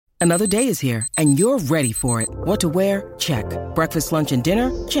Another day is here, and you're ready for it. What to wear? Check. Breakfast, lunch, and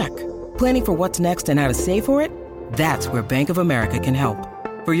dinner? Check. Planning for what's next and how to save for it? That's where Bank of America can help.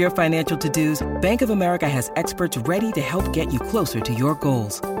 For your financial to-dos, Bank of America has experts ready to help get you closer to your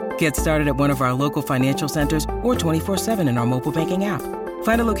goals. Get started at one of our local financial centers or 24/7 in our mobile banking app.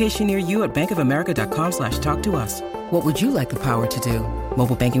 Find a location near you at bankofamerica.com/talktous. What would you like the power to do?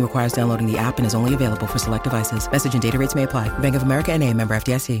 Mobile banking requires downloading the app and is only available for select devices. Message and data rates may apply. Bank of America N.A., member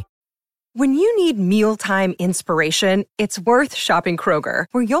FDIC. When you need mealtime inspiration, it's worth shopping Kroger,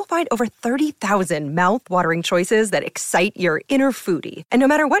 where you'll find over 30,000 mouth-watering choices that excite your inner foodie. And no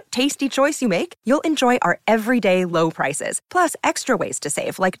matter what tasty choice you make, you'll enjoy our everyday low prices, plus extra ways to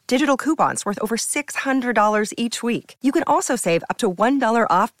save, like digital coupons worth over $600 each week. You can also save up to $1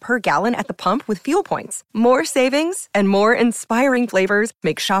 off per gallon at the pump with fuel points. More savings and more inspiring flavors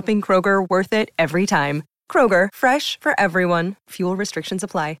make shopping Kroger worth it every time. Kroger, fresh for everyone. Fuel restrictions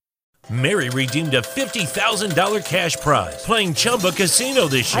apply. Mary redeemed a $50,000 cash prize playing Chumba Casino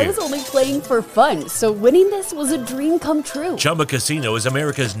this year. I was only playing for fun, so winning this was a dream come true. Chumba Casino is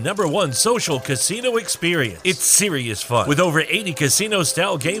America's #1 social casino experience. It's serious fun. With over 80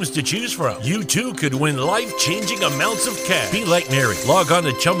 casino-style games to choose from, you too could win life-changing amounts of cash. Be like Mary. Log on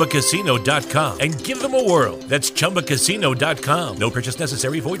to ChumbaCasino.com and give them a whirl. That's ChumbaCasino.com. No purchase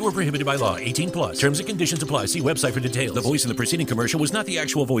necessary. Void or prohibited by law. 18+. Terms and conditions apply. See website for details. The voice in the preceding commercial was not the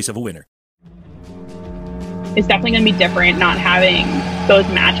actual voice of a winner. It's definitely going to be different not having those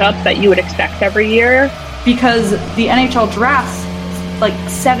matchups that you would expect every year. Because the NHL drafts like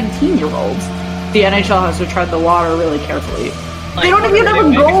 17-year-olds. The NHL has to tread the water really carefully. Like, they don't even have a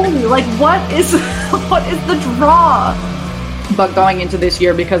goalie. Like, what is the draw? But going into this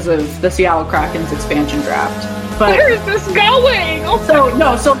year because of the Seattle Kraken's expansion draft. But where is this going?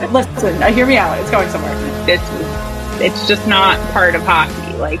 So listen, hear me out. It's going somewhere. It's just not part of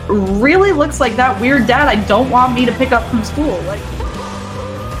hockey. Like, really looks like that weird dad I don't want me to pick up from school. Like,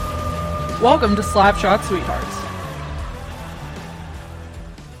 welcome to Slapshot Sweethearts.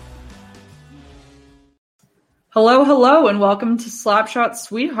 Hello, and welcome to Slapshot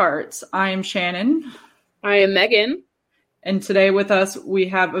Sweethearts. I am Shannon. I am Megan. And today with us, we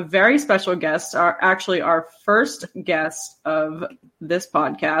have a very special guest, our first guest of this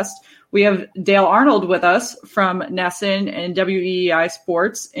podcast. We have Dale Arnold with us from NESN and WEEI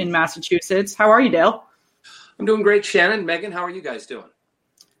Sports in Massachusetts. How are you, Dale? I'm doing great, Shannon. Megan, how are you guys doing?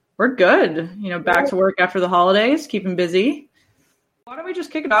 We're good. Back to work after the holidays, keeping busy. Why don't we just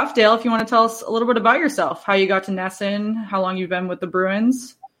kick it off, Dale, if you want to tell us a little bit about yourself, how you got to NESN, how long you've been with the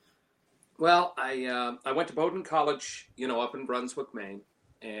Bruins? Well, I went to Bowdoin College, up in Brunswick, Maine,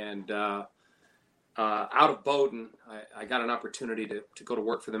 and out of Bowdoin, I got an opportunity to go to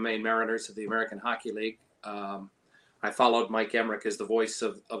work for the Maine Mariners of the American Hockey League. I followed Mike Emmerich as the voice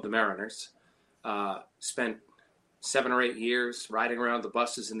of the Mariners. Spent 7 or 8 years riding around the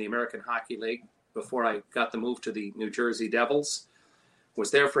buses in the American Hockey League before I got the move to the New Jersey Devils.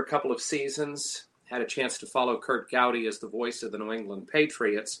 Was there for a couple of seasons. Had a chance to follow Curt Gowdy as the voice of the New England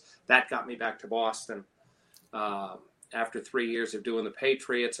Patriots. That got me back to Boston. After 3 years of doing the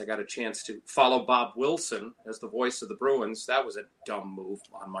Patriots, I got a chance to follow Bob Wilson as the voice of the Bruins. That was a dumb move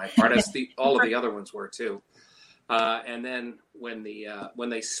on my part, as all of the other ones were too. And then when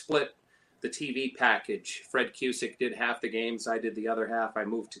they split the TV package, Fred Cusick did half the games, I did the other half. I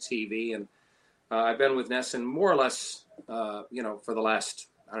moved to TV, and I've been with NESN more or less, for the last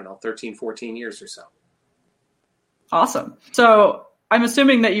 13, 14 years or so. Awesome. So I'm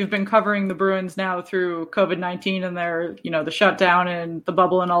assuming that you've been covering the Bruins now through COVID-19 and their, the shutdown and the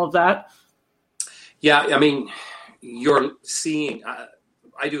bubble and all of that. Yeah. I mean, you're seeing,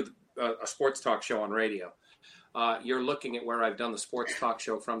 I do a sports talk show on radio. You're looking at where I've done the sports talk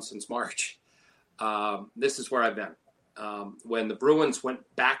show from since March. This is where I've been. When the Bruins went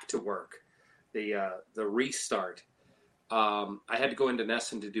back to work, the restart, I had to go into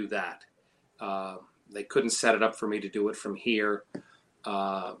NESN to do that. They couldn't set it up for me to do it from here.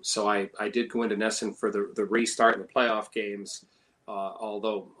 So I did go into NESN for the restart and the playoff games,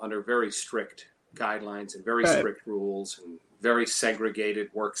 although under very strict guidelines and very strict rules and very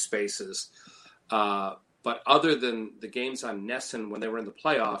segregated workspaces. But other than the games on NESN when they were in the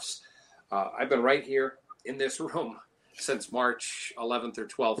playoffs, I've been right here in this room since March 11th or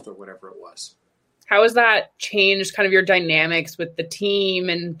 12th or whatever it was. How has that changed kind of your dynamics with the team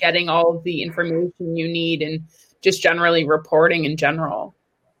and getting all of the information you need and just generally reporting in general?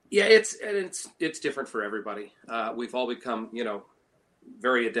 Yeah, it's different for everybody. We've all become,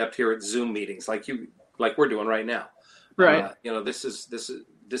 very adept here at Zoom meetings like we're doing right now. Right. This is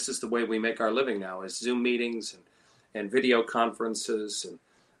the way we make our living now is Zoom meetings and video conferences.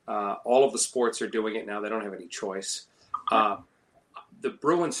 All of the sports are doing it now. They don't have any choice. The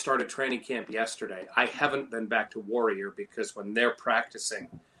Bruins started training camp yesterday. I haven't been back to Warrior because when they're practicing,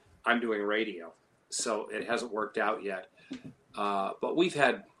 I'm doing radio. So it hasn't worked out yet. But we've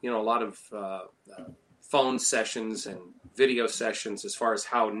had, a lot of phone sessions and video sessions as far as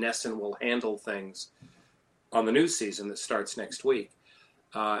how NESN will handle things on the new season that starts next week.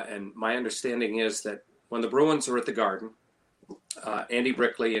 And my understanding is that when the Bruins are at the Garden, Andy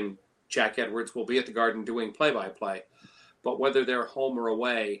Brickley and Jack Edwards will be at the Garden doing play-by-play. But whether they're home or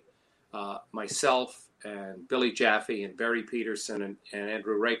away, myself and Billy Jaffe and Barry Peterson and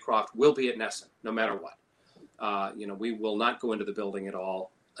Andrew Raycroft will be at NESN no matter what. We will not go into the building at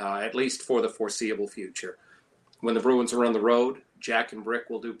all, at least for the foreseeable future. When the Bruins are on the road, Jack and Brick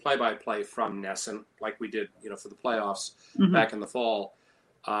will do play-by-play from NESN like we did, for the playoffs back in the fall.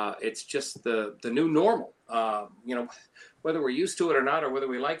 It's just the new normal. Whether we're used to it or not, or whether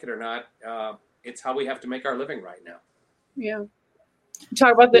we like it or not, it's how we have to make our living right now. Yeah.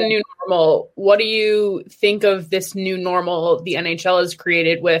 Talk about the new normal. What do you think of this new normal the NHL has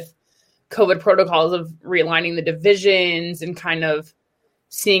created with COVID protocols of realigning the divisions and kind of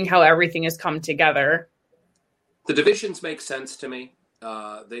seeing how everything has come together? The divisions make sense to me.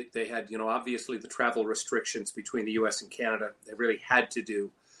 They had, obviously the travel restrictions between the U.S. and Canada. They really had to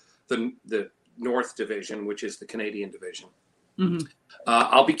do the North Division, which is the Canadian division. Mm-hmm.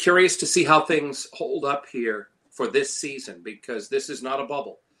 I'll be curious to see how things hold up here for this season, because this is not a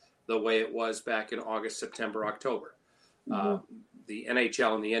bubble the way it was back in August, September, October. Mm-hmm. The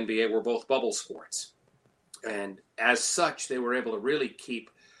NHL and the NBA were both bubble sports. And as such, they were able to really keep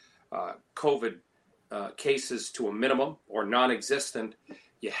COVID cases to a minimum or non-existent.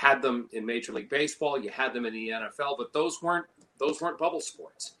 You had them in Major League Baseball, you had them in the NFL, but those weren't bubble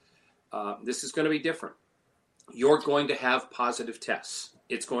sports. This is going to be different. You're going to have positive tests.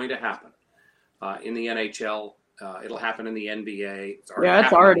 It's going to happen in the NHL. It'll happen in the NBA. It's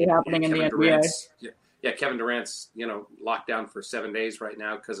already happening in the NBA. Kevin Durant's locked down for 7 days right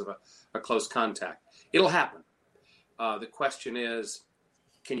now because of a close contact. It'll happen. The question is,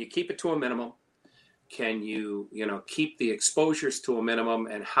 can you keep it to a minimum? Can you keep the exposures to a minimum,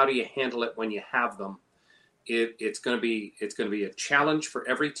 and how do you handle it when you have them? It's going to be a challenge for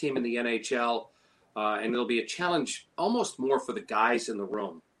every team in the NHL, and it'll be a challenge almost more for the guys in the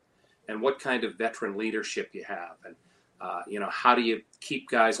room, and what kind of veteran leadership you have, and how do you keep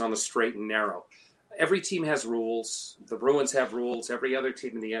guys on the straight and narrow? Every team has rules. The Bruins have rules. Every other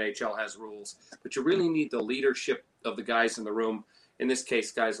team in the NHL has rules, but you really need the leadership of the guys in the room. In this case,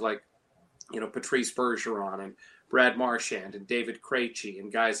 guys like Patrice Bergeron and Brad Marchand and David Krejci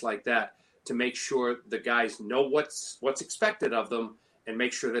and guys like that, to make sure the guys know what's expected of them and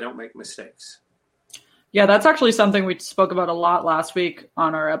make sure they don't make mistakes. Yeah, that's actually something we spoke about a lot last week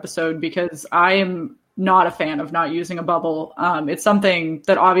on our episode, because I am not a fan of not using a bubble. It's something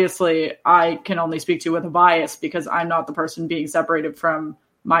that obviously I can only speak to with a bias, because I'm not the person being separated from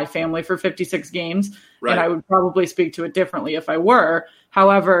my family for 56 games. Right. And I would probably speak to it differently if I were.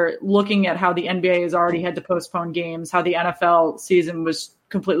 However, looking at how the NBA has already had to postpone games, how the NFL season was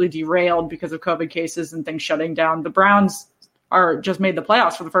completely derailed because of COVID cases and things shutting down, the Browns are just made the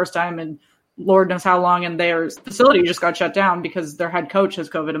playoffs for the first time in Lord knows how long, and their facility just got shut down because their head coach has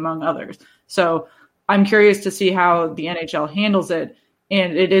COVID, among others. So I'm curious to see how the NHL handles it.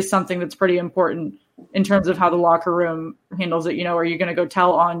 And it is something that's pretty important in terms of how the locker room handles it. Are you going to go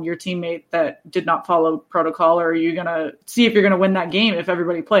tell on your teammate that did not follow protocol, or are you going to see if you're going to win that game if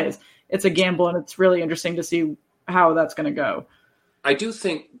everybody plays? It's a gamble, and it's really interesting to see how that's going to go. I do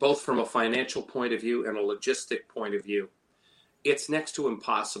think, both from a financial point of view and a logistic point of view, it's next to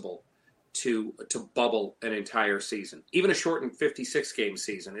impossible to bubble an entire season. Even a shortened 56-game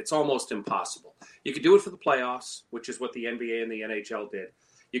season, it's almost impossible. You could do it for the playoffs, which is what the NBA and the NHL did.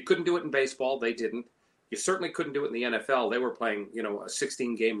 You couldn't do it in baseball. They didn't. You certainly couldn't do it in the NFL. They were playing, a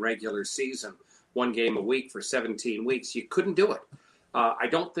 16-game regular season, one game a week for 17 weeks. You couldn't do it. I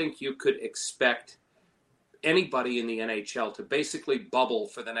don't think you could expect anybody in the NHL to basically bubble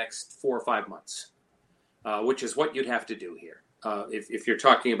for the next 4 or 5 months, which is what you'd have to do here. If you're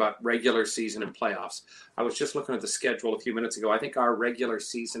talking about regular season and playoffs. I was just looking at the schedule a few minutes ago. I think our regular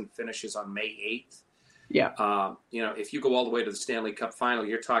season finishes on May 8th. Yeah. If you go all the way to the Stanley Cup final,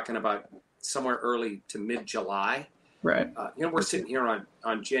 you're talking about somewhere early to mid-July. Right. We're sitting here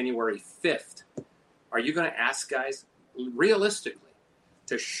on January 5th. Are you going to ask guys, realistically,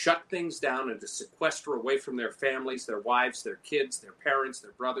 to shut things down and to sequester away from their families, their wives, their kids, their parents,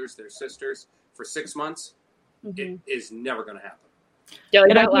 their brothers, their sisters for 6 months? Mm-hmm. It is never going to happen. Yeah,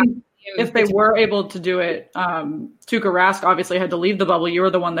 like that last if they were able to do it, Tuukka Rask obviously had to leave the bubble. You were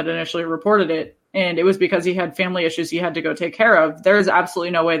the one that initially reported it, and it was because he had family issues he had to go take care of. There is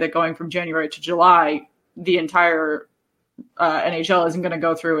absolutely no way that going from January to July, the entire NHL isn't going to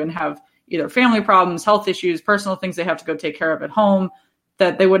go through and have either family problems, health issues, personal things they have to go take care of at home,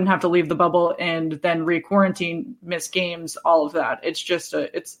 that they wouldn't have to leave the bubble and then re-quarantine, miss games, all of that. It's just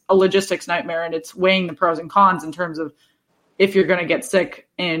it's a logistics nightmare, and it's weighing the pros and cons in terms of if you're going to get sick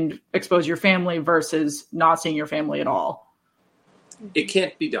and expose your family versus not seeing your family at all. It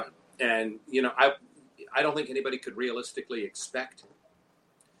can't be done. And, I don't think anybody could realistically expect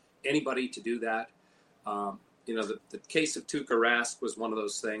anybody to do that. The case of Tuukka Rask was one of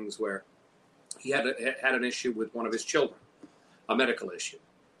those things where he had an issue with one of his children, a medical issue.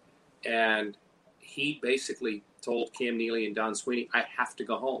 And he basically told Cam Neely and Don Sweeney, I have to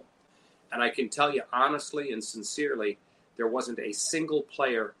go home. And I can tell you honestly and sincerely, there wasn't a single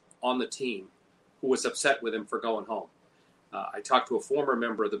player on the team who was upset with him for going home. I talked to a former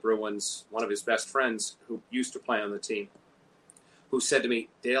member of the Bruins, one of his best friends who used to play on the team, who said to me,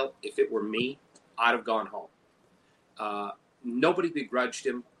 Dale, if it were me, I'd have gone home. Nobody begrudged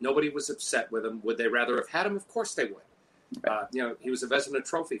him. Nobody was upset with him. Would they rather have had him? Of course they would. He was a Vezina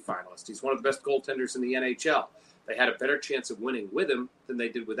Trophy finalist. He's one of the best goaltenders in the NHL. They had a better chance of winning with him than they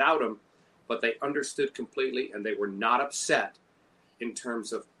did without him, but they understood completely, and they were not upset in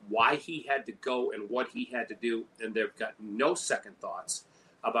terms of why he had to go and what he had to do, and they've got no second thoughts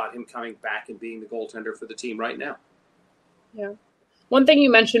about him coming back and being the goaltender for the team right now. Yeah. One thing you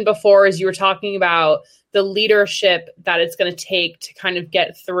mentioned before is you were talking about the leadership that it's going to take to kind of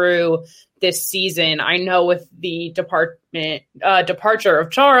get through this season. I know with the departure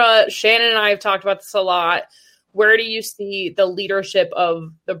of Chara, Shannon and I have talked about this a lot. Where do you see the leadership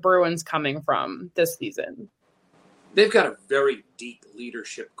of the Bruins coming from this season? They've got a very deep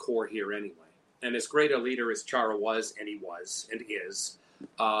leadership core here anyway. And as great a leader as Chara was, and he was, and is,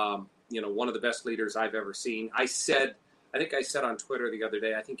 one of the best leaders I've ever seen. I think I said on Twitter the other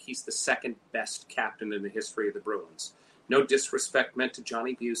day, I think he's the second best captain in the history of the Bruins. No disrespect meant to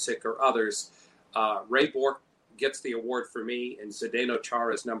Johnny Busick or others. Ray Bourque gets the award for me, and Zdeno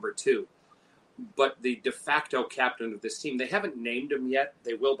Chara is number 2. But the de facto captain of this team, they haven't named him yet.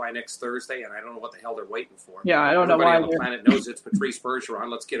 They will by next Thursday, and I don't know what the hell they're waiting for. Yeah, I don't know why. Everybody on the planet knows it's Patrice Bergeron.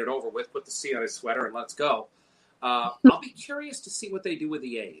 Let's get it over with. Put the C on his sweater, and let's go. I'll be curious to see what they do with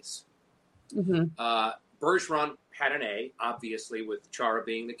the A's. Mm-hmm. Bergeron had an A, obviously, with Chara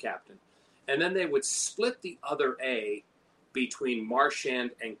being the captain. And then they would split the other A between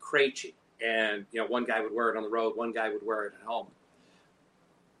Marchand and Krejci. And, one guy would wear it on the road, one guy would wear it at home.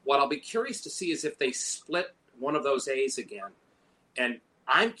 What I'll be curious to see is if they split one of those A's again. And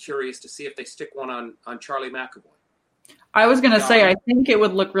I'm curious to see if they stick one on Charlie McAvoy. I was going to say, I think it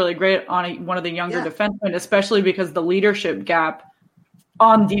would look really great on one of the younger defensemen, especially because the leadership gap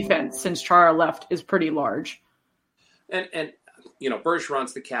on defense since Chara left is pretty large. And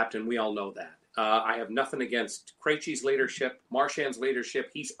Bergeron's the captain. We all know that. I have nothing against Krejci's leadership, Marchand's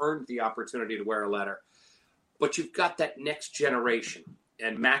leadership. He's earned the opportunity to wear a letter. But you've got that next generation,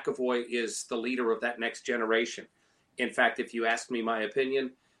 and McAvoy is the leader of that next generation. In fact, if you ask me my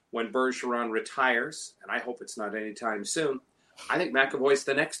opinion, when Bergeron retires, and I hope it's not anytime soon, I think McAvoy's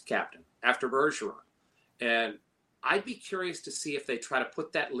the next captain after Bergeron. And I'd be curious to see if they try to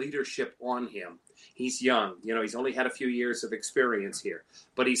put that leadership on him. He's young. He's only had a few years of experience here.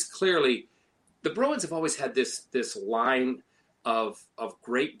 But he's clearly – the Bruins have always had this line of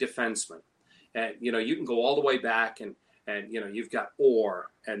great defensemen. And, you can go all the way back and you've got Orr,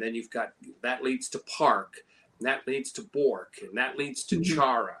 and then you've got – that leads to Park, and that leads to Bourque, and that leads to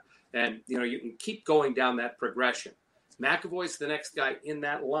Chara. And, you can keep going down that progression. McAvoy's the next guy in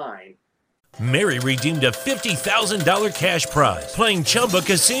that line. Mary redeemed a $50,000 cash prize playing Chumba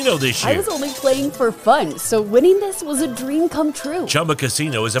Casino this year. I was only playing for fun, so winning this was a dream come true. Chumba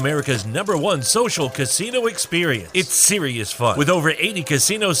Casino is America's #1 social casino experience. It's serious fun. With over 80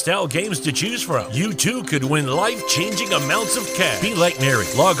 casino-style games to choose from, you too could win life-changing amounts of cash. Be like Mary.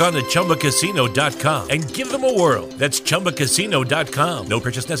 Log on to ChumbaCasino.com and give them a whirl. That's ChumbaCasino.com. No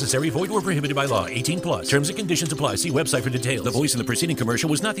purchase necessary. Void or prohibited by law. 18+. Terms and conditions apply. See website for details. The voice in the preceding commercial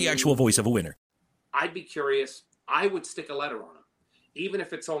was not the actual voice of a winner. I'd be curious. I would stick a letter on him, even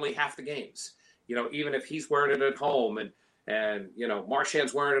if it's only half the games. Even if he's wearing it at home and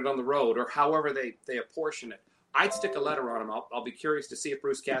Marchand's wearing it on the road, or however they apportion it. I'd stick a letter on him. I'll be curious to see if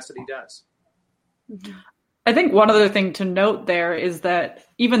Bruce Cassidy does. I think one other thing to note there is that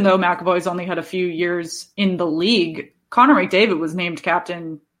even though McAvoy's only had a few years in the league, Connor McDavid was named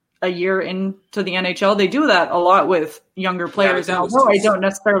captain a year into the NHL. They do that a lot with younger players. Yeah, although I don't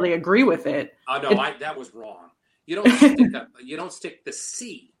necessarily agree with it. That was wrong. You don't stick the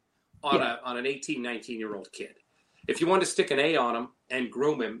C on an 18, 19-year-old kid. If you want to stick an A on him and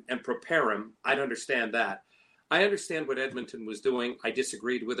groom him and prepare him, I'd understand that. I understand what Edmonton was doing. I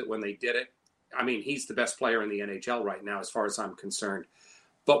disagreed with it when they did it. I mean, he's the best player in the NHL right now, as far as I'm concerned.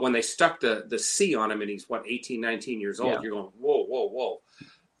 But when they stuck the C on him and he's, 18, 19 years old, You're going, whoa.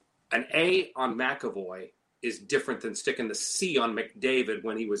 An A on McAvoy is different than sticking the C on McDavid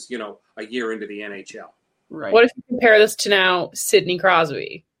when he was, a year into the NHL. Right. What if you compare this to now Sidney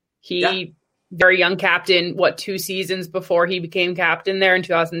Crosby? Very young captain, 2 seasons before he became captain there in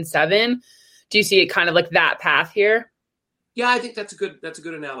 2007. Do you see it kind of like that path here? Yeah, I think that's a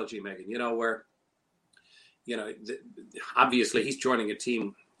good analogy, Megan. Where, obviously he's joining a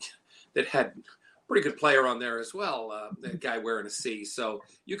team that had a pretty good player on there as well, that guy wearing a C. So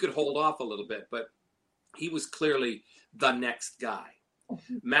you could hold off a little bit, but he was clearly the next guy.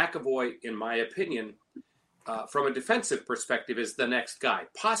 McAvoy, in my opinion, from a defensive perspective, is the next guy.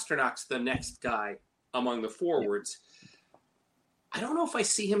 Pasternak's the next guy among the forwards. I don't know if I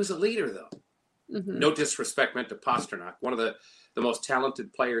see him as a leader, though. Mm-hmm. No disrespect meant to Pastrnak, one of the most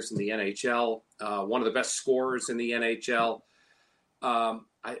talented players in the NHL, one of the best scorers in the NHL.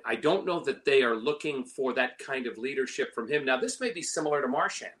 I don't know that they are looking for that kind of leadership from him. Now, this may be similar to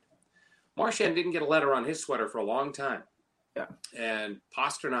Marchand. Marchand didn't get a letter on his sweater for a long time. Yeah. And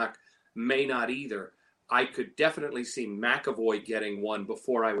Pastrnak may not either. I could definitely see McAvoy getting one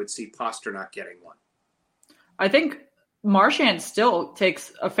before I would see Pastrnak getting one. I think Marchand still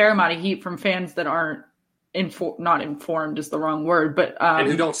takes a fair amount of heat from fans that aren't not informed is the wrong word, but and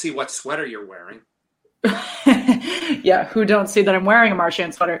who don't see what sweater you're wearing. Yeah, who don't see that I'm wearing a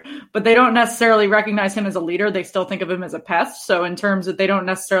Marchand sweater, but they don't necessarily recognize him as a leader. They still think of him as a pest. So in terms of, they don't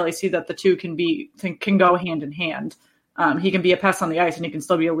necessarily see that the two can go hand in hand. He can be a pest on the ice and he can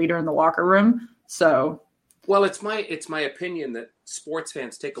still be a leader in the locker room. So, well, it's my opinion that sports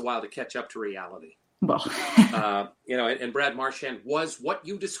fans take a while to catch up to reality. Well, and Brad Marchand was what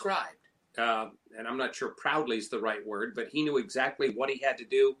you described. And I'm not sure proudly is the right word, but he knew exactly what he had to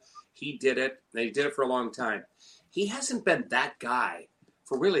do. He did it, and he did it for a long time. He hasn't been that guy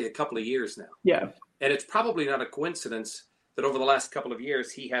for really a couple of years now. Yeah. And it's probably not a coincidence that over the last couple of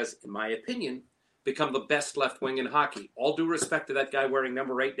years, he has, in my opinion, become the best left wing in hockey. All due respect to that guy wearing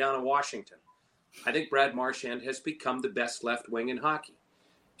number 8 down in Washington. I think Brad Marchand has become the best left wing in hockey.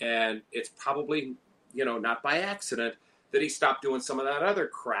 And it's probably, not by accident that he stopped doing some of that other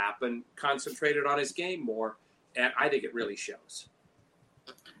crap and concentrated on his game more. And I think it really shows.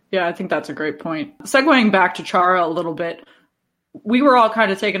 Yeah, I think that's a great point. Segueing back to Chara a little bit, we were all kind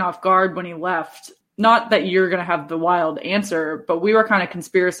of taken off guard when he left. Not that you're going to have the wild answer, but we were kind of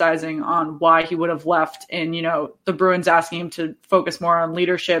conspiracizing on why he would have left. And, the Bruins asking him to focus more on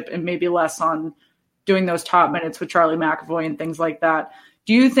leadership and maybe less on doing those top minutes with Charlie McAvoy and things like that.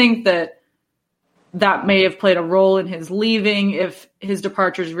 Do you think that may have played a role in his leaving? If his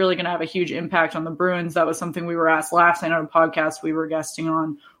departure is really going to have a huge impact on the Bruins? That was something we were asked last night on a podcast we were guesting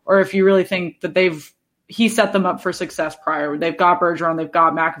on. Or if you really think that he set them up for success prior. They've got Bergeron, they've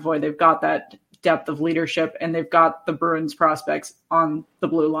got McAvoy, they've got that depth of leadership, and they've got the Bruins prospects on the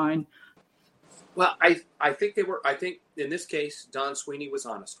blue line. Well, I think in this case, Don Sweeney was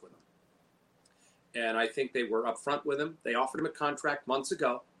honest with him. And I think they were upfront with him. They offered him a contract months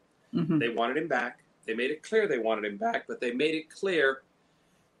ago. Mm-hmm. They wanted him back. They made it clear they wanted him back, but they made it clear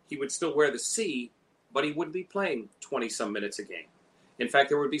he would still wear the C, but he wouldn't be playing 20-some minutes a game. In fact,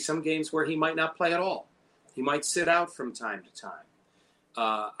 there would be some games where he might not play at all. He might sit out from time to time.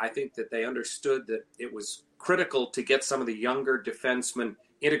 I think that they understood that it was critical to get some of the younger defensemen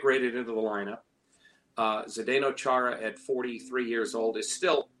integrated into the lineup. Zdeno Chara, at 43 years old, is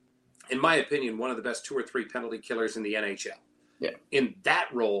still, in my opinion, one of the best 2 or 3 penalty killers in the NHL. Yeah. In that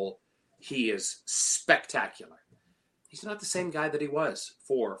role, he is spectacular. He's not the same guy that he was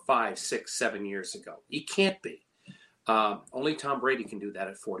 4, 5, 6, 7 years ago. He can't be. Only Tom Brady can do that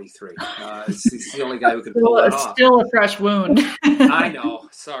at 43. He's the only guy who can pull it off. Still a fresh wound. I know.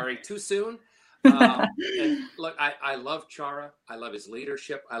 Sorry. Too soon? And look, I love Chara. I love his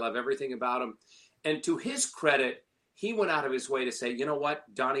leadership. I love everything about him. And to his credit, he went out of his way to say, you know what?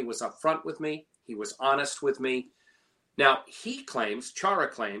 Donnie was upfront with me. He was honest with me. Now, Chara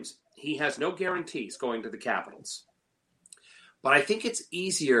claims, he has no guarantees going to the Capitals. But I think it's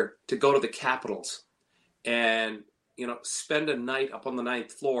easier to go to the Capitals and, spend a night up on the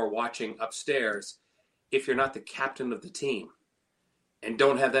 9th floor watching upstairs if you're not the captain of the team and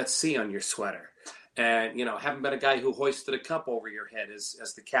don't have that C on your sweater. and, haven't been a guy who hoisted a cup over your head as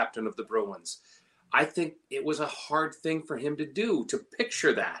the captain of the Bruins. I think it was a hard thing for him to do, to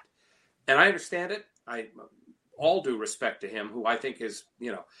picture that. And I understand it. All due respect to him, who I think is,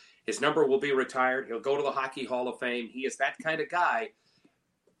 his number will be retired. He'll go to the Hockey Hall of Fame. He is that kind of guy.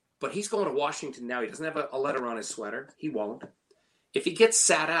 But he's going to Washington now. He doesn't have a letter on his sweater. He won't. If he gets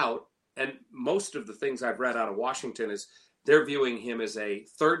sat out, and most of the things I've read out of Washington is they're viewing him as a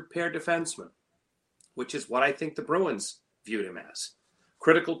third-pair defenseman, which is what I think the Bruins viewed him as.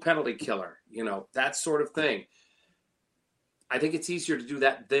 Critical penalty killer, that sort of thing. I think it's easier to do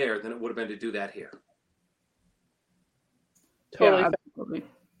that there than it would have been to do that here. Totally. Yeah, absolutely.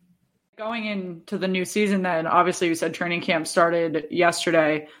 Going into the new season then, obviously you said training camp started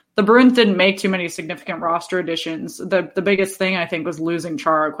yesterday. The Bruins didn't make too many significant roster additions. The biggest thing, I think, was losing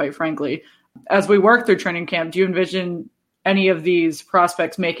Chara, quite frankly. As we work through training camp, do you envision any of these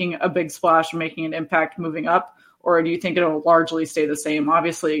prospects making a big splash and making an impact moving up? Or do you think it'll largely stay the same?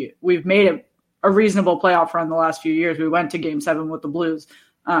 Obviously, we've made a reasonable playoff run the last few years. We went to Game 7 with the Blues.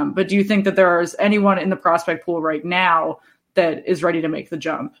 But do you think that there is anyone in the prospect pool right now that is ready to make the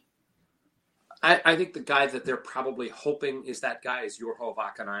jump? I think the guy that they're probably hoping is Urho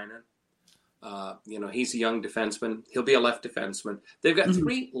Vakanainen. He's a young defenseman. He'll be a left defenseman. They've got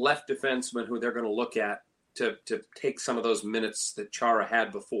three left defensemen who they're going to look at to take some of those minutes that Chara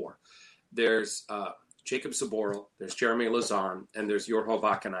had before. There's Jacob Zboril, there's Jeremy Lauzon, and there's Urho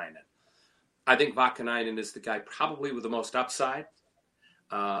Vakanainen. I think Vakanainen is the guy probably with the most upside.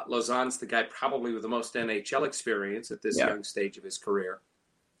 Lauzon's the guy probably with the most NHL experience at this young stage of his career.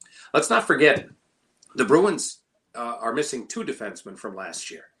 Let's not forget, the Bruins are missing two defensemen from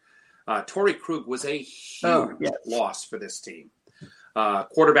last year. Torrey Krug was a huge loss for this team.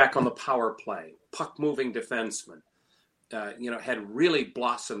 Quarterback on the power play, puck-moving defenseman. Had really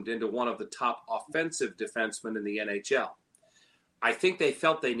blossomed into one of the top offensive defensemen in the NHL. I think they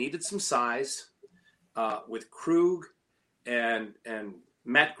felt they needed some size with Krug and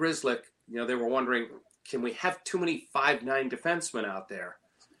Matt Grzelcyk. They were wondering, can we have too many 5'9" defensemen out there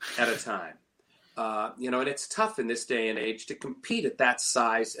at a time? And it's tough in this day and age to compete at that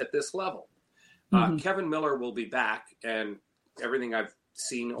size at this level. Kevin Miller will be back, and everything I've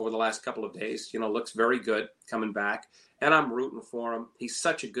seen over the last couple of days, looks very good coming back, and I'm rooting for him. He's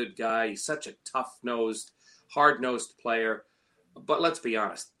such a good guy. He's such a tough-nosed, hard-nosed player. But let's be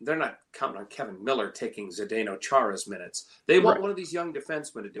honest, they're not counting on Kevin Miller taking Zdeno Chara's minutes. They want one of these young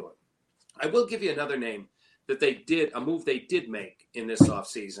defensemen to do it. I will give you another name that a move they did make in this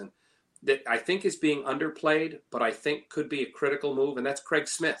offseason that I think is being underplayed, but I think could be a critical move, and that's Craig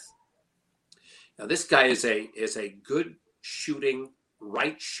Smith. Now, this guy is a good shooting,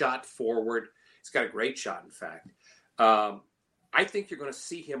 right shot forward. He's got a great shot, in fact. I think you're going to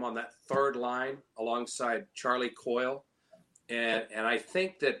see him on that third line alongside Charlie Coyle. And I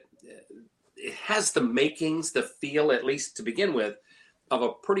think that it has the makings, the feel, at least to begin with, of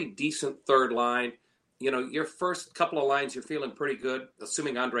a pretty decent third line. Your first couple of lines, you're feeling pretty good,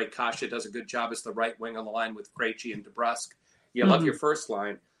 assuming Andre Kasha does a good job as the right wing on the line with Krejci and DeBrusk. You love your first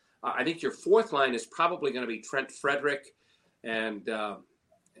line. I think your fourth line is probably going to be Trent Frederick, and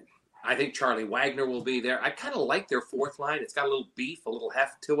I think Charlie Wagner will be there. I kind of like their fourth line. It's got a little beef, a little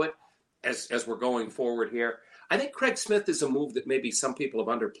heft to it as we're going forward here. I think Craig Smith is a move that maybe some people have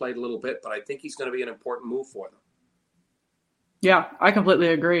underplayed a little bit, but I think he's going to be an important move for them. Yeah, I completely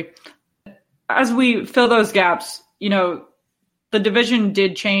agree. As we fill those gaps, the division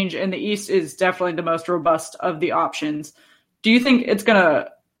did change, and the East is definitely the most robust of the options. Do you think it's going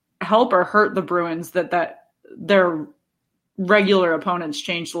to help or hurt the Bruins that their regular opponents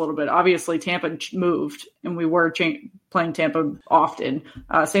changed a little bit? Obviously, Tampa moved, and we were playing Tampa often.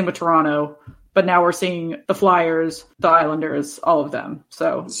 Same with Toronto. But now we're seeing the Flyers, the Islanders, all of them.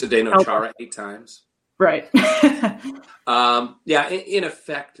 So Zdeno Chara 8 times. Right. In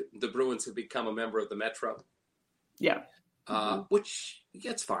effect, the Bruins have become a member of the Metro. Yeah. Which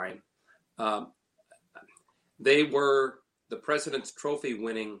gets fine. They were the President's Trophy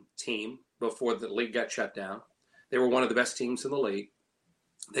winning team before the league got shut down. They were one of the best teams in the league.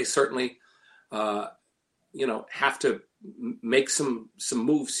 They certainly, have to make some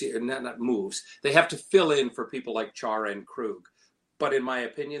moves here. Not moves. They have to fill in for people like Chara and Krug. But in my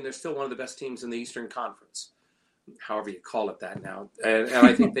opinion, they're still one of the best teams in the Eastern Conference, however you call it that now. And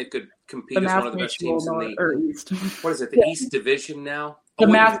I think they could compete as one of the best teams in the East. What is it? The East Division now? The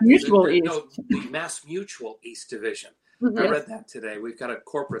Mass Mutual East. No, the Mass Mutual East Division. I read that today. We've got a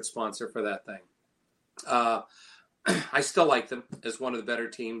corporate sponsor for that thing. I still like them as one of the better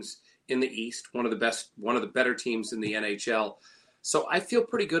teams in the East, one of the better teams in the NHL. So I feel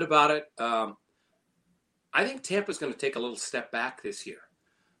pretty good about it. I think Tampa's going to take a little step back this year.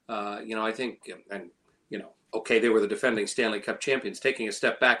 I think, okay, they were the defending Stanley Cup champions. Taking a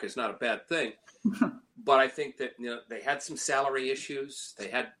step back is not a bad thing. But I think that they had some salary issues. They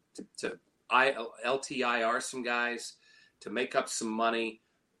had to LTIR some guys to make up some money.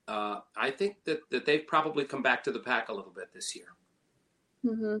 I think that they've probably come back to the pack a little bit this year.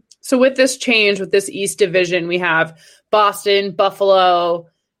 Mm-hmm. So with this change, with this East Division, we have Boston, Buffalo,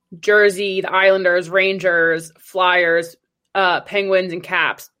 Jersey, the Islanders, Rangers, Flyers, Penguins, and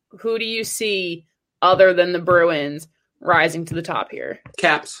Caps. Who do you see other than the Bruins rising to the top here?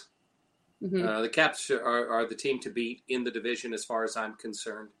 Caps. Mm-hmm. The Caps are the team to beat in the division as far as I'm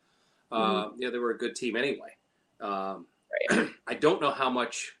concerned. They were a good team anyway. Right. I don't know how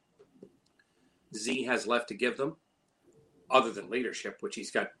much Z has left to give them other than leadership, which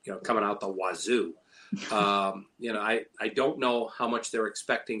he's got coming out the wazoo. I don't know how much they're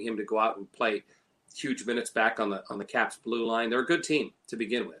expecting him to go out and play huge minutes back on the Caps blue line. They're a good team to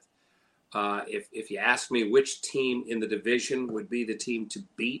begin with. If you ask me which team in the division would be the team to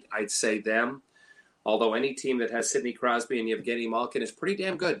beat, I'd say them. Although any team that has Sidney Crosby and Evgeny Malkin is pretty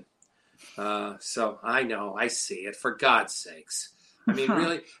damn good. So I know, I see it. For God's sakes. I mean,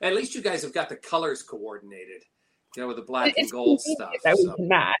 really, at least you guys have got the colors coordinated, with the black and gold stuff. That we can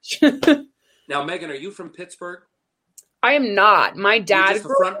match. Now, Megan, are you from Pittsburgh? I am not. My dad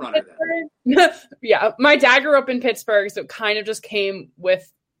grew up in Pittsburgh. Yeah, my dad grew up in Pittsburgh, so it kind of just came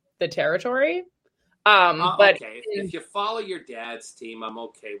with the territory. But okay, if you follow your dad's team, I'm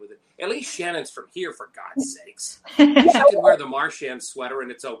okay with it. At least Shannon's from here, for God's sakes. She can wear the Marchand sweater,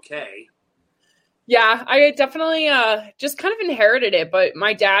 and it's okay. Yeah, I definitely just kind of inherited it, but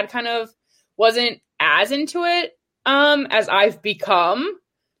my dad kind of wasn't as into it as I've become.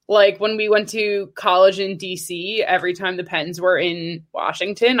 Like when we went to college in DC, every time the Pens were in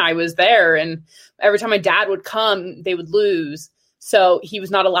Washington, I was there. And every time my dad would come, they would lose. So he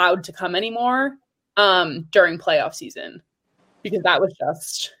was not allowed to come anymore during playoff season because that was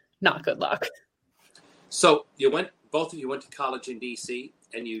just not good luck. So both of you went to college in DC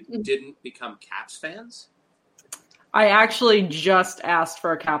and you didn't become Caps fans? I actually just asked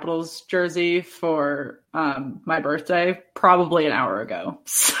for a Capitals jersey for my birthday probably an hour ago.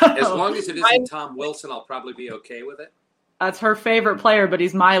 So, as long as it isn't Tom Wilson, I'll probably be okay with it. That's her favorite player, but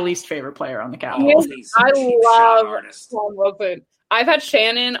he's my least favorite player on the Capitals. I love Tom Wilson. I've had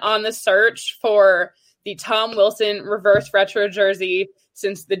Shannon on the search for the Tom Wilson reverse retro jersey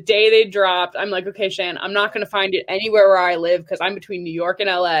since the day they dropped. I'm like, okay, Shannon, I'm not going to find it anywhere where I live because I'm between New York and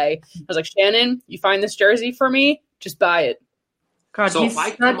LA. I was like, Shannon, you find this jersey for me? Just buy it. God, so if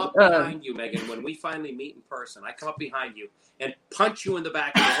I come up behind you, Megan, when we finally meet in person, I come up behind you and punch you in the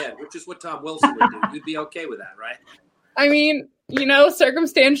back of the head, which is what Tom Wilson would do. You'd be okay with that, right? I mean,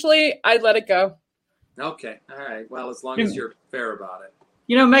 circumstantially, I'd let it go. Okay. All right. Well, as long as you're fair about it.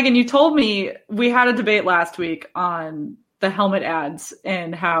 Megan, you told me we had a debate last week on the helmet ads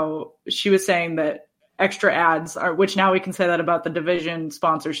and how she was saying that extra ads are, which now we can say that about the division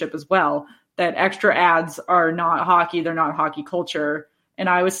sponsorship as well, that extra ads are not hockey. They're not hockey culture. And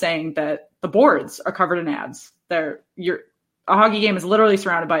I was saying that the boards are covered in ads. A hockey game is literally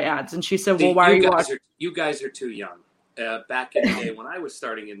surrounded by ads. And she said, well, why are you watching? You guys are too young. Back in the day when I was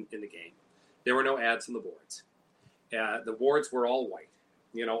starting in the game, there were no ads on the boards. The boards were all white,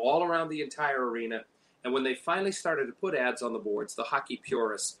 all around the entire arena. And when they finally started to put ads on the boards, the hockey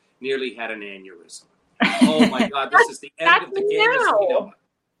purists nearly had an aneurysm. Oh, my God, this is the end of the game as we know it.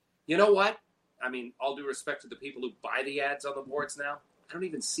 You know what? I mean, all due respect to the people who buy the ads on the boards now, I don't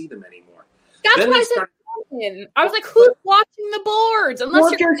even see them anymore. That's what I said. I was like, who's watching the boards?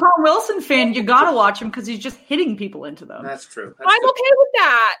 Unless you're a Tom Wilson fan, you got to watch him because he's just hitting people into them. That's true. I'm okay with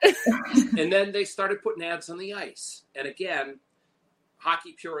that. And then they started putting ads on the ice. And again,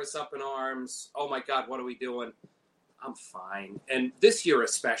 hockey purists up in arms. Oh, my God, what are we doing? I'm fine. And this year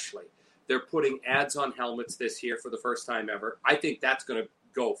especially, they're putting ads on helmets this year for the first time ever. I think that's going to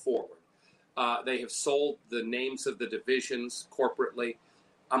go forward. They have sold the names of the divisions corporately.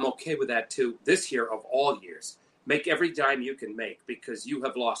 I'm okay with that too. This year of all years, make every dime you can make because you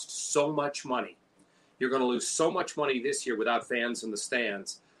have lost so much money. You're going to lose so much money this year without fans in the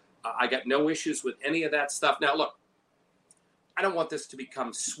stands. I got no issues with any of that stuff. Now, look, I don't want this to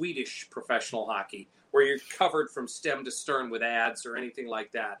become Swedish professional hockey where you're covered from stem to stern with ads or anything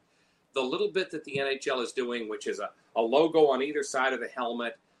like that. The little bit that the NHL is doing, which is a logo on either side of the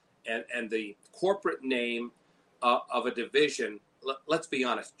helmet and the corporate name of a division, let's be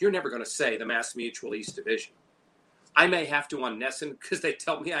honest, you're never going to say the Mass Mutual East Division. I may have to on Nesson because they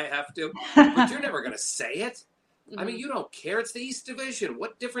tell me I have to, but you're never going to say it. I mean, you don't care. It's the East Division.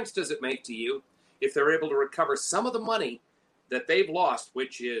 What difference does it make to you? if they're able to recover some of the money that they've lost,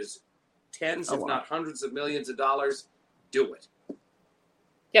 which is tens, if not hundreds of millions of dollars, do it.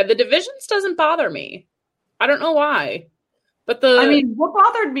 Yeah, the divisions doesn't bother me. I don't know why. But what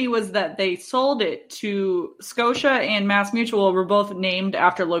bothered me was that they sold it to Scotia and Mass Mutual were both named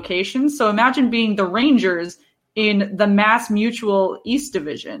after locations. So imagine being the Rangers in the Mass Mutual East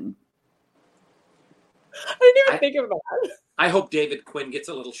Division. I didn't even think of that. I hope David Quinn gets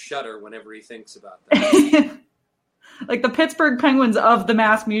a little shudder whenever he thinks about that. Like the Pittsburgh Penguins of the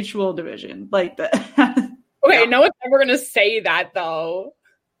Mass Mutual Division. Like that. Okay, no one's ever going to say that, though.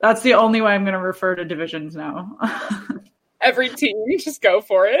 That's the only way I'm going to refer to divisions now. Every team, just go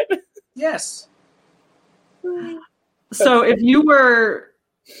for it. Yes. So if you were,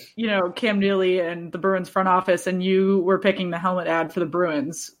 Cam Neely and the Bruins front office and you were picking the helmet ad for the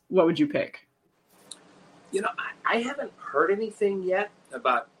Bruins, what would you pick? I haven't heard anything yet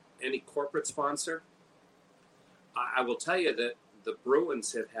about any corporate sponsor. I will tell you that the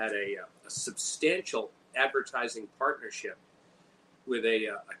Bruins have had a substantial advertising partnership with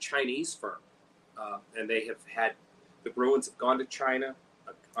a Chinese firm. And they have had, the Bruins have gone to China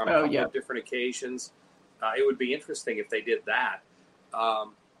on a couple of different occasions. It would be interesting if they did that.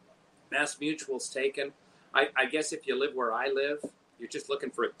 Mass Mutual's taken. I guess if you live where I live, you're just looking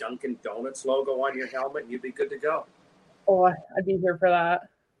for a Dunkin' Donuts logo on your helmet and you'd be good to go. Oh, I'd be here for that.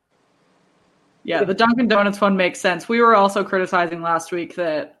 Yeah, the Dunkin' Donuts one makes sense. We were also criticizing last week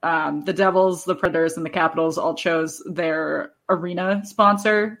that the Devils, the Predators, and the Capitals all chose their arena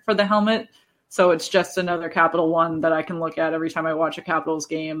sponsor for the helmet. So it's just another Capital One that I can look at every time I watch a Capitals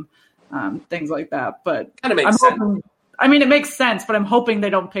game, things like that. But kind of makes sense. It makes sense, but I'm hoping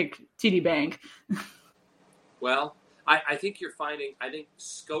they don't pick TD Bank. Well, I think I think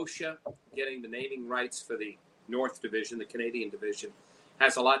Scotia getting the naming rights for the North Division, the Canadian Division,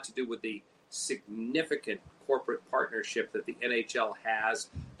 has a lot to do with the significant corporate partnership that the NHL has.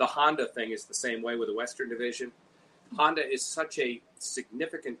 The Honda thing is the same way with the Western Division. Honda is such a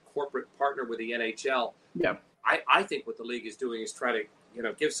significant corporate partner with the NHL. Yeah. I think what the league is doing is try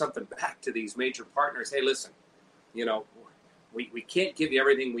to, give something back to these major partners. Hey, listen, we can't give you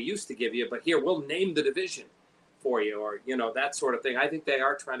everything we used to give you, but here, we'll name the division for you, or, that sort of thing. I think they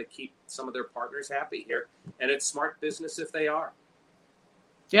are trying to keep some of their partners happy here, and it's smart business if they are.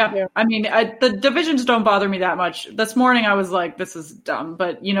 Yeah. The divisions don't bother me that much. This morning I was like, this is dumb,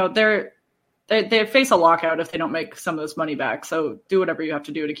 but they face a lockout if they don't make some of this money back. So do whatever you have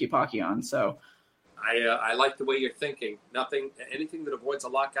to do to keep hockey on. So I like the way you're thinking. Anything that avoids a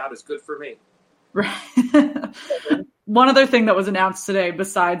lockout is good for me. Right. One other thing that was announced today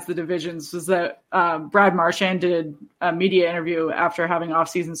besides the divisions was that Brad Marchand did a media interview after having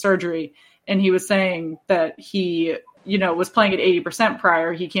off-season surgery. And he was saying that he, was playing at 80%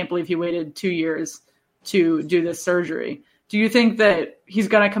 prior. He can't believe he waited 2 years to do this surgery. Do you think that he's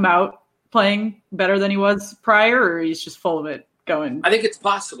going to come out playing better than he was prior, or he's just full of it going? I think it's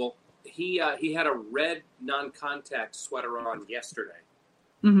possible. He had a red non-contact sweater on yesterday.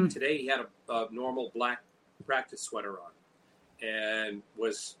 Mm-hmm. Today he had a normal black practice sweater on and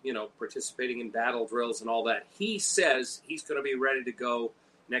was, participating in battle drills and all that. He says he's going to be ready to go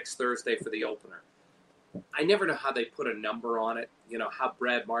next Thursday for the opener. I never know how they put a number on it. How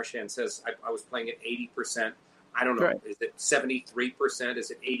Brad Marchand says, I was playing at 80%. I don't know. Right. Is it 73%?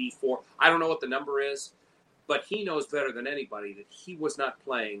 Is it 84%? I don't know what the number is, but he knows better than anybody that he was not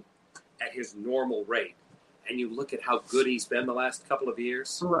playing at his normal rate. And you look at how good he's been the last couple of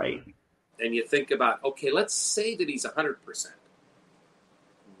years. Right. And you think about, okay, let's say that he's 100%.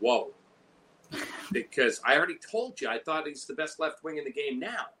 Whoa. Because I already told you, I thought he's the best left wing in the game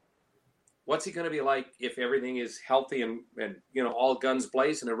now. What's he going to be like if everything is healthy and all guns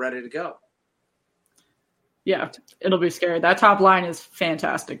blazing and ready to go? Yeah, it'll be scary. That top line is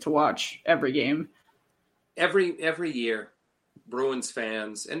fantastic to watch every game. Every year, Bruins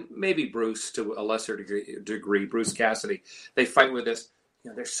fans, and maybe Bruce to a lesser degree, Bruce Cassidy, they fight with this.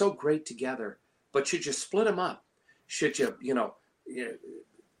 They're so great together, but should you split them up? Should you,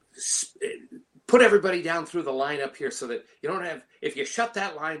 put everybody down through the lineup here so that you don't have, if you shut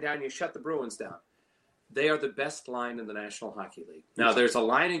that line down, you shut the Bruins down. They are the best line in the National Hockey League. Now, there's a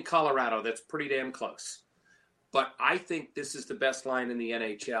line in Colorado that's pretty damn close. But I think this is the best line in the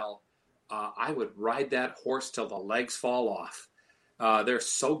NHL. I would ride that horse till the legs fall off. They're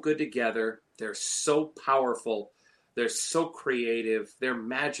so good together. They're so powerful. They're so creative. They're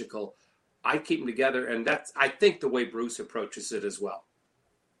magical. I keep them together, and that's, I think, the way Bruce approaches it as well.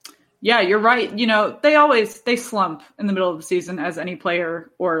 Yeah, you're right. They slump in the middle of the season, as any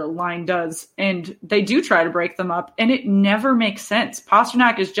player or line does, and they do try to break them up, and it never makes sense.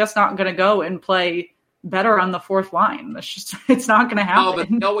 Pastrnak is just not going to go and play better on the fourth line. It's not going to happen. Oh, but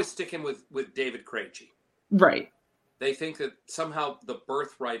they always stick in with David Krejci. Right. They think that somehow the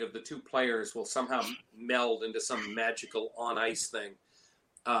birthright of the two players will somehow meld into some magical on-ice thing.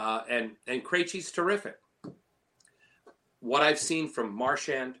 And Krejci's terrific. What I've seen from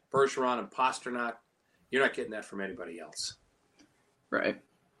Marchand, Bergeron, and Pastrnak, you're not getting that from anybody else. Right.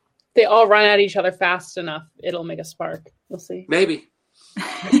 They all run at each other fast enough. It'll make a spark. We'll see. Maybe.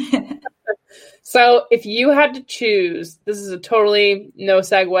 So if you had to choose, this is a totally no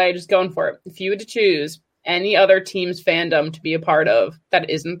segue, just going for it. If you had to choose any other team's fandom to be a part of that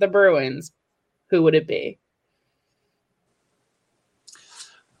isn't the Bruins, who would it be?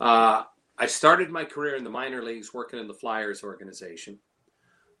 I started my career in the minor leagues working in the Flyers organization.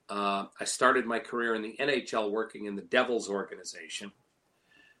 I started my career in the NHL working in the Devils organization.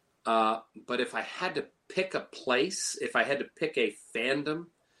 But if I had to pick a place, if I had to pick a fandom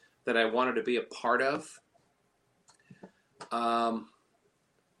that I wanted to be a part of,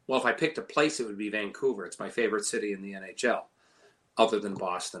 well, if I picked a place, it would be Vancouver. It's my favorite city in the NHL, other than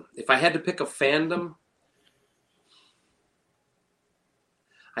Boston. If I had to pick a fandom,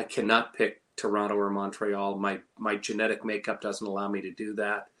 I cannot pick Toronto or Montreal. My genetic makeup doesn't allow me to do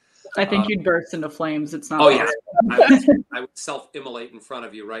that. I think you'd burst into flames. It's not. Oh, yeah. I would self-immolate in front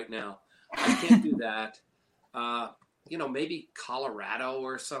of you right now. I can't do that. Maybe Colorado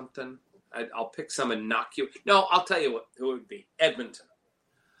or something. I'll pick some innocuous. No, I'll tell you who it would be. Edmonton.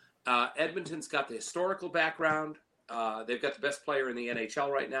 Edmonton's got the historical background. They've got the best player in the NHL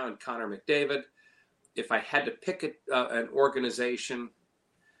right now in Connor McDavid. If I had to pick an organization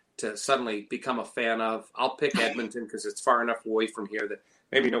to suddenly become a fan of, I'll pick Edmonton because it's far enough away from here that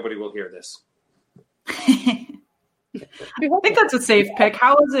maybe nobody will hear this. I think that's a safe pick.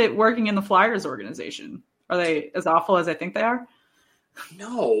 How is it working in the Flyers organization? Are they as awful as I think they are?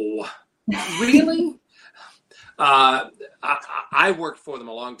 No. Really? I worked for them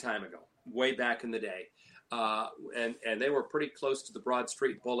a long time ago, way back in the day. And they were pretty close to the Broad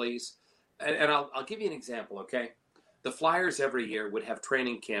Street Bullies. And I'll give you an example, okay? The Flyers every year would have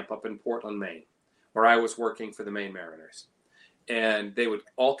training camp up in Portland, Maine, where I was working for the Maine Mariners. And they would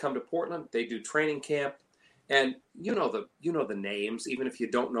all come to Portland. They do training camp. And you know the names, even if you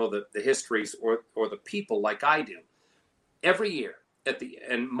don't know the histories or the people like I do. Every year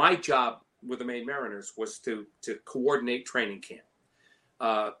and my job with the Maine Mariners was to coordinate training camp,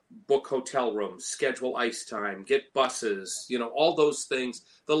 book hotel rooms, schedule ice time, get buses, all those things,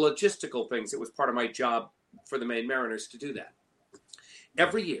 the logistical things. It was part of my job for the Maine Mariners to do that.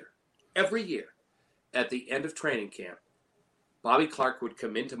 Every year, at the end of training camp, Bobby Clarke would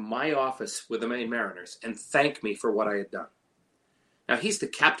come into my office with the Maine Mariners and thank me for what I had done. Now, he's the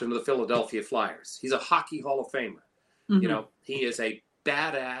captain of the Philadelphia Flyers. He's a Hockey Hall of Famer. Mm-hmm. He is a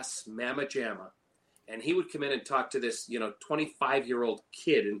badass mamma jamma. And he would come in and talk to this, 25-year-old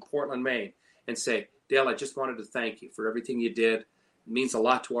kid in Portland, Maine, and say, Dale, I just wanted to thank you for everything you did. It means a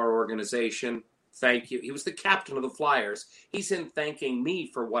lot to our organization. Thank you. He was the captain of the Flyers. He's in thanking me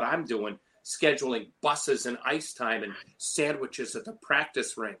for what I'm doing, scheduling buses and ice time and sandwiches at the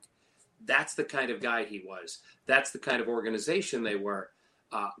practice rink. That's the kind of guy he was. That's the kind of organization they were.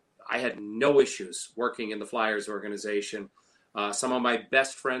 I had no issues working in the Flyers organization. Some of my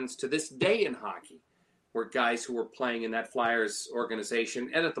best friends to this day in hockey were guys who were playing in that Flyers organization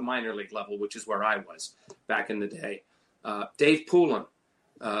and at the minor league level, which is where I was back in the day. Dave Poulin,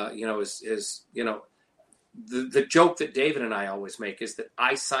 the joke that David and I always make is that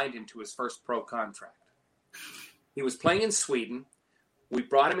I signed him to his first pro contract. He was playing in Sweden. We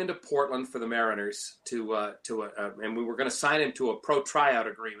brought him into Portland for the Mariners and we were going to sign him to a pro tryout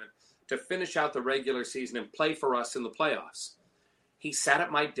agreement to finish out the regular season and play for us in the playoffs. He sat at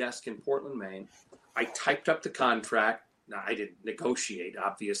my desk in Portland, Maine. I typed up the contract. Now, I didn't negotiate,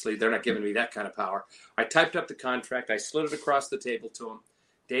 obviously. They're not giving me that kind of power. I typed up the contract. I slid it across the table to him.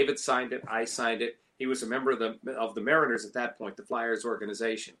 David signed it. I signed it. He was a member of the Mariners at that point, the Flyers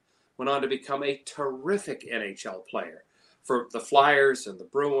organization. Went on to become a terrific NHL player for the Flyers and the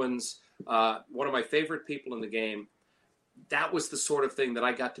Bruins. One of my favorite people in the game. That was the sort of thing that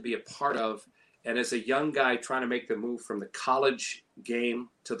I got to be a part of. And as a young guy trying to make the move from the college game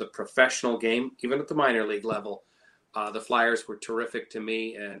to the professional game, even at the minor league level, the Flyers were terrific to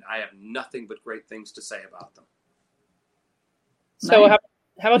me, and I have nothing but great things to say about them. So how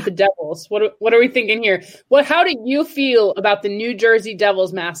about the Devils? What are we thinking here? How do you feel about the New Jersey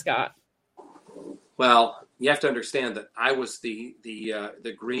Devils mascot? Well, you have to understand that I was the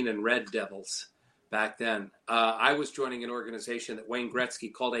green and red Devils back then. I was joining an organization that Wayne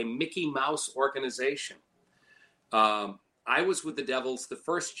Gretzky called a Mickey Mouse organization. I was with the Devils the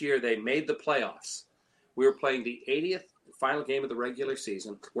first year they made the playoffs. We were playing the 80th final game of the regular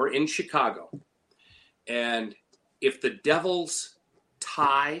season. We're in Chicago. And if the Devils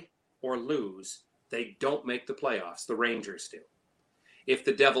tie or lose, they don't make the playoffs. The Rangers do. If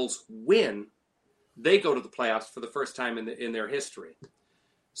the Devils win, they go to the playoffs for the first time in their history.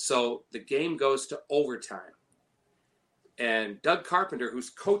 So the game goes to overtime. And Doug Carpenter, who's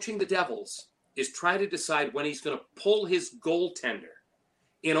coaching the Devils, is trying to decide when he's going to pull his goaltender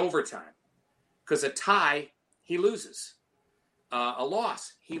in overtime. Because a tie, he loses. A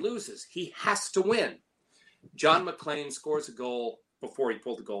loss, he loses. He has to win. John McClain scores a goal before he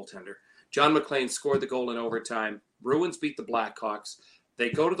pulled the goaltender. John McClain scored the goal in overtime. Bruins beat the Blackhawks. They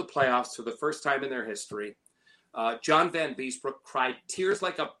go to the playoffs for the first time in their history. John Van Beesbrook cried tears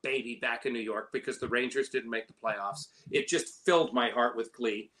like a baby back in New York because the Rangers didn't make the playoffs. It just filled my heart with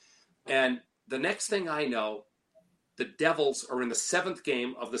glee. And the next thing I know, the Devils are in the 7th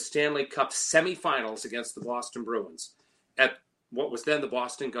game of the Stanley Cup semifinals against the Boston Bruins at what was then the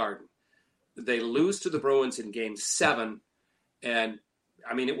Boston Garden. They lose to the Bruins in Game 7, and,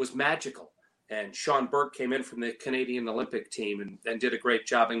 I mean, it was magical. And Sean Burke came in from the Canadian Olympic team and did a great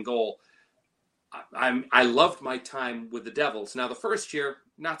job in goal. I loved my time with the Devils. Now, the first year,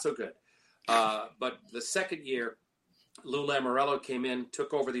 not so good. But the second year, Lou Lamoriello came in,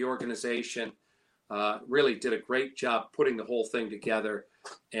 took over the organization, really did a great job putting the whole thing together.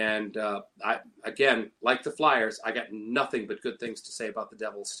 And I, again, like the Flyers, I got nothing but good things to say about the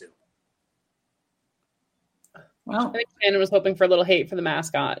Devils, too. Well, I think Shannon was hoping for a little hate for the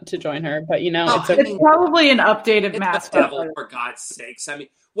mascot to join her, but it's probably an updated mascot. Devil, for God's sakes. I mean,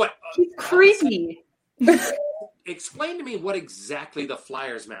 what? He's creepy. Explain to me what exactly the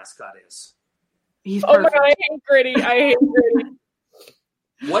Flyers mascot is. He's oh my God, I hate Gritty.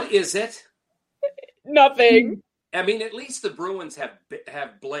 What is it? Nothing. I mean, at least the Bruins have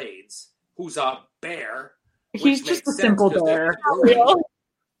Blades, who's a bear. He's just a simple bear.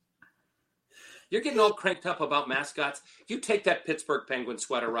 You're getting all cranked up about mascots. You take that Pittsburgh Penguin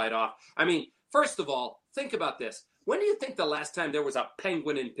sweater right off. I mean, first of all, think about this. When do you think the last time there was a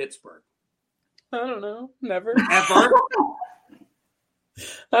penguin in Pittsburgh? I don't know. Never. Ever?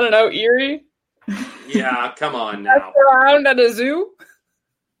 I don't know. Erie? Yeah, come on now. Around at a zoo?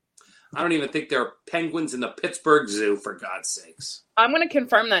 I don't even think there are penguins in the Pittsburgh Zoo, for God's sakes. I'm going to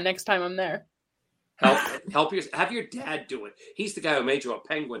confirm that next time I'm there. Have your dad do it. He's the guy who made you a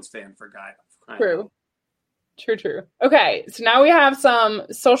Penguins fan, for God. True. Okay, so now we have some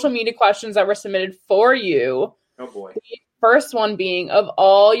social media questions that were submitted for you. Oh, boy. The first one being, of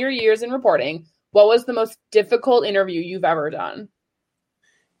all your years in reporting, what was the most difficult interview you've ever done?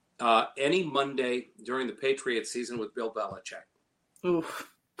 Any Monday during the Patriots season with Bill Belichick. Oof.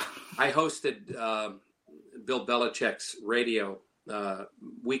 I hosted Bill Belichick's radio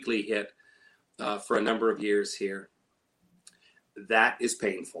weekly hit for a number of years here. That is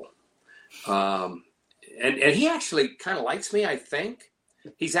painful. And he actually kind of likes me, I think.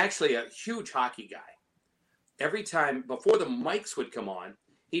 He's actually a huge hockey guy. Every time, before the mics would come on,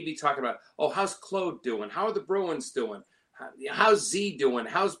 he'd be talking about, how's Claude doing? How are the Bruins doing? How's Z doing?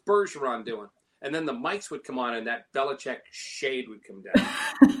 How's Bergeron doing? And then the mics would come on and that Belichick shade would come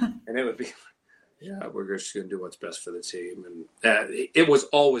down. And it would be, yeah, we're just going to do what's best for the team. And it was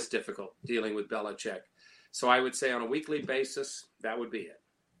always difficult dealing with Belichick. So I would say on a weekly basis, that would be it.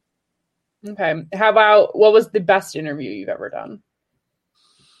 Okay. How about, what was the best interview you've ever done?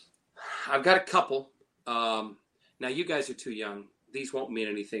 I've got a couple. Now, you guys are too young. These won't mean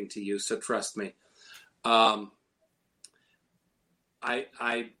anything to you, so trust me. I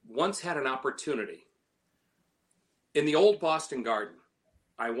once had an opportunity. In the old Boston Garden,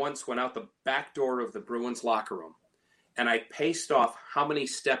 I once went out the back door of the Bruins locker room, and I paced off how many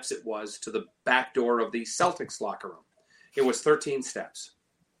steps it was to the back door of the Celtics locker room. It was 13 steps.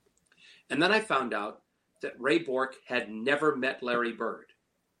 And then I found out that Ray Bourque had never met Larry Bird.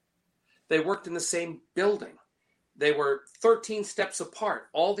 They worked in the same building. They were 13 steps apart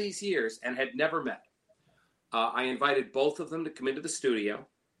all these years and had never met. I invited both of them to come into the studio.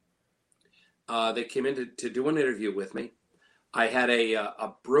 They came in to do an interview with me. I had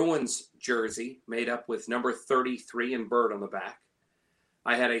a Bruins jersey made up with number 33 and Bird on the back.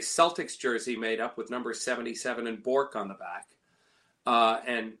 I had a Celtics jersey made up with number 77 and Bourque on the back.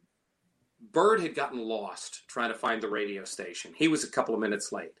 And Bird had gotten lost trying to find the radio station. He was a couple of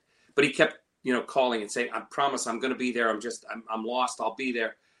minutes late, but he kept, calling and saying, "I promise I'm going to be there. I'm lost. I'll be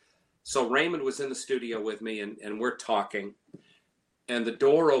there." So Raymond was in the studio with me, and we're talking. And the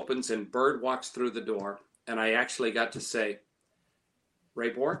door opens, and Bird walks through the door. And I actually got to say, Ray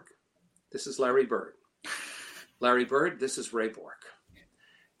Bourque, this is Larry Bird. Larry Bird, this is Ray Bourque.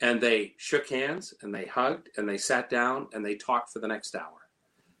 And they shook hands, and they hugged, and they sat down, and they talked for the next hour.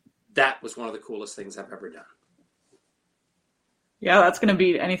 That was one of the coolest things I've ever done. Yeah, that's going to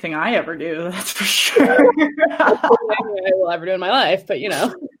beat anything I ever do. That's for sure. I will ever do in my life, but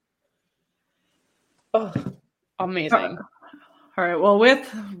oh, amazing. All right. Well,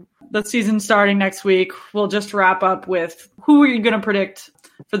 with the season starting next week, we'll just wrap up with who are you going to predict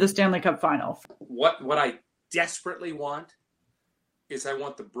for the Stanley Cup final? What I desperately want is I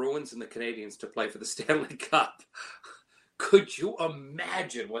want the Bruins and the Canadiens to play for the Stanley Cup. Could you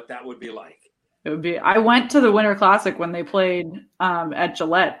imagine what that would be like? It would be. I went to the Winter Classic when they played at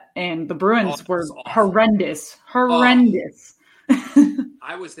Gillette, and the Bruins were horrendous. Horrendous.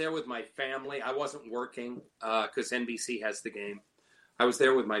 I was there with my family. I wasn't working because NBC has the game. I was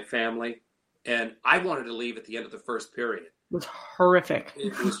there with my family, and I wanted to leave at the end of the first period. It was horrific.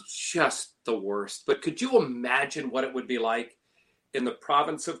 It was just the worst. But could you imagine what it would be like in the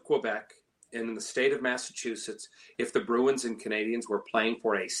province of Quebec and in the state of Massachusetts if the Bruins and Canadiens were playing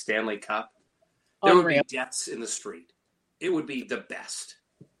for a Stanley Cup? There would be deaths in the street. It would be the best.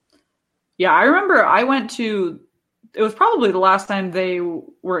 Yeah, I remember I went to, it was probably the last time they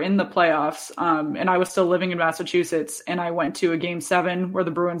were in the playoffs, and I was still living in Massachusetts, and I went to a Game 7 where the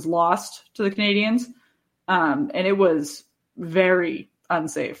Bruins lost to the Canadiens, and it was very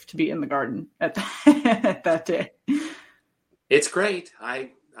unsafe to be in the Garden at that day. It's great. I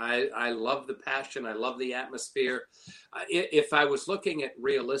love the passion. I love the atmosphere. If I was looking at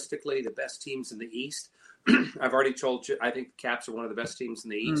realistically the best teams in the East, I've already told you, I think the Caps are one of the best teams in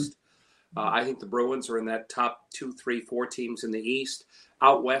the East. I think the Bruins are in that top 2, 3, 4 teams in the East.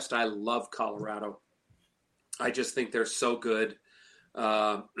 Out West, I love Colorado. I just think they're so good,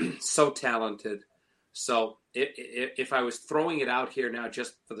 so talented. So if I was throwing it out here now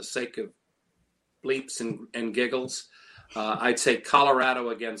just for the sake of bleeps and giggles, I'd say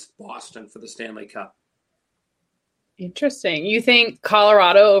Colorado against Boston for the Stanley Cup. Interesting. You think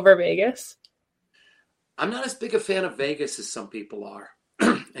Colorado over Vegas? I'm not as big a fan of Vegas as some people are.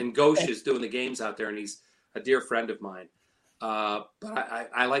 And Ghosh is doing the games out there, and he's a dear friend of mine. But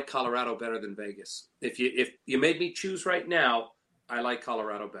I like Colorado better than Vegas. If you made me choose right now, I like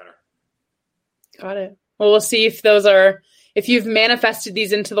Colorado better. Got it. Well, we'll see if if you've manifested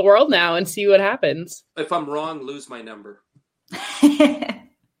these into the world now and see what happens. If I'm wrong, lose my number.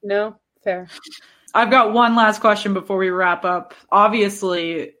 No? Fair. I've got one last question before we wrap up.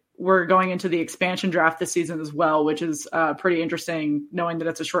 Obviously, we're going into the expansion draft this season as well, which is pretty interesting, knowing that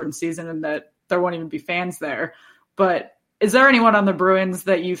it's a shortened season and that there won't even be fans there. But is there anyone on the Bruins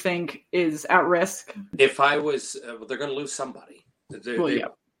that you think is at risk? If I was, they're going to lose somebody. Yeah.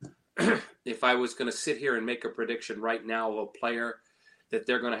 If I was going to sit here and make a prediction right now of a player that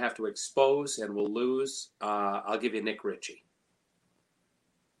they're going to have to expose and will lose, I'll give you Nick Ritchie.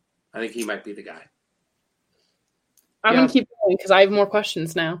 I think he might be the guy. I'm going to keep going because I have more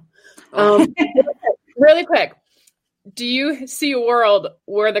questions now. Really quick. Do you see a world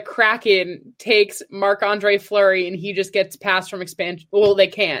where the Kraken takes Marc-Andre Fleury and he just gets passed from expansion? Well, they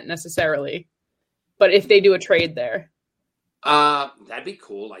can't necessarily. But if they do a trade there. That'd be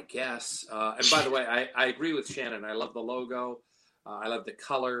cool, I guess. And by the way, I agree with Shannon. I love the logo. I love the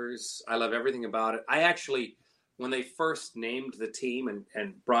colors. I love everything about it. I actually, when they first named the team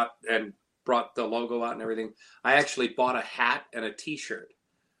and brought the logo out and everything, I actually bought a hat and a T-shirt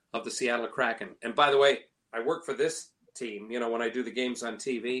of the Seattle Kraken. And by the way, I work for this team, when I do the games on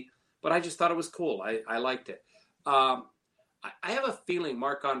TV, but I just thought it was cool. I liked it. I have a feeling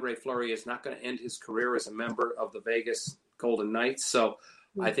Marc-Andre Fleury is not going to end his career as a member of the Vegas Golden Knights. So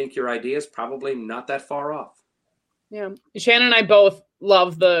I think your idea is probably not that far off. Yeah. Shannon and I both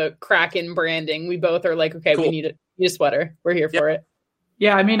love the Kraken branding. We both are like, okay, cool. We need a sweater. We're here for it.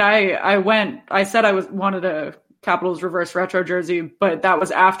 Yeah. I mean, I said I wanted a Capitals reverse retro jersey, but that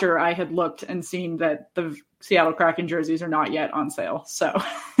was after I had looked and seen that the Seattle Kraken jerseys are not yet on sale. So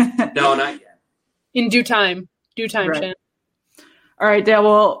no, not yet. In due time, right. Shannon. All right, Dale.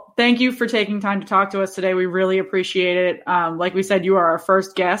 Well, thank you for taking time to talk to us today. We really appreciate it. Like we said, you are our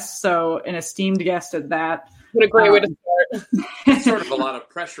first guest, so an esteemed guest at that. What a great way to start. It's sort of a lot of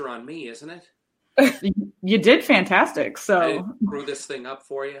pressure on me, isn't it? You did fantastic. So I grew this thing up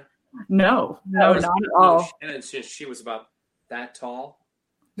for you. No, not at all. And she was about that tall.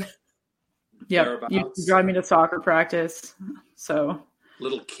 Yeah, you drive me to soccer practice. So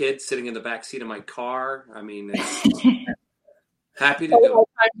little kid sitting in the back seat of my car. I mean, Happy to do How it.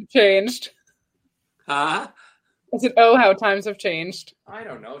 times have changed. Huh? I said, oh, how times have changed. I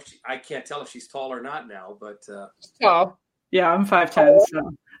don't know. I can't tell if she's tall or not now, but Oh, Yeah, I'm 5'10",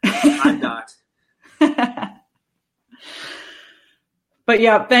 so. I'm not. But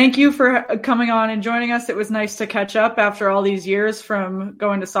yeah, thank you for coming on and joining us. It was nice to catch up after all these years from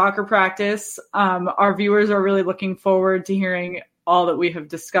going to soccer practice. Our viewers are really looking forward to hearing all that we have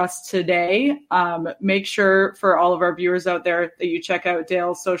discussed today. Make sure for all of our viewers out there that you check out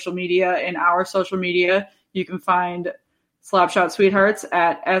Dale's social media and our social media. You can find Slapshot Sweethearts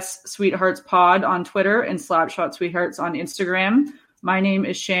at @SSweetheartsPod on Twitter and Slapshot Sweethearts on Instagram. My name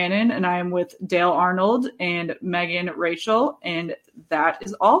is Shannon, and I am with Dale Arnold and Megan Rachel, and that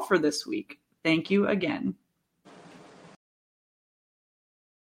is all for this week. Thank you again.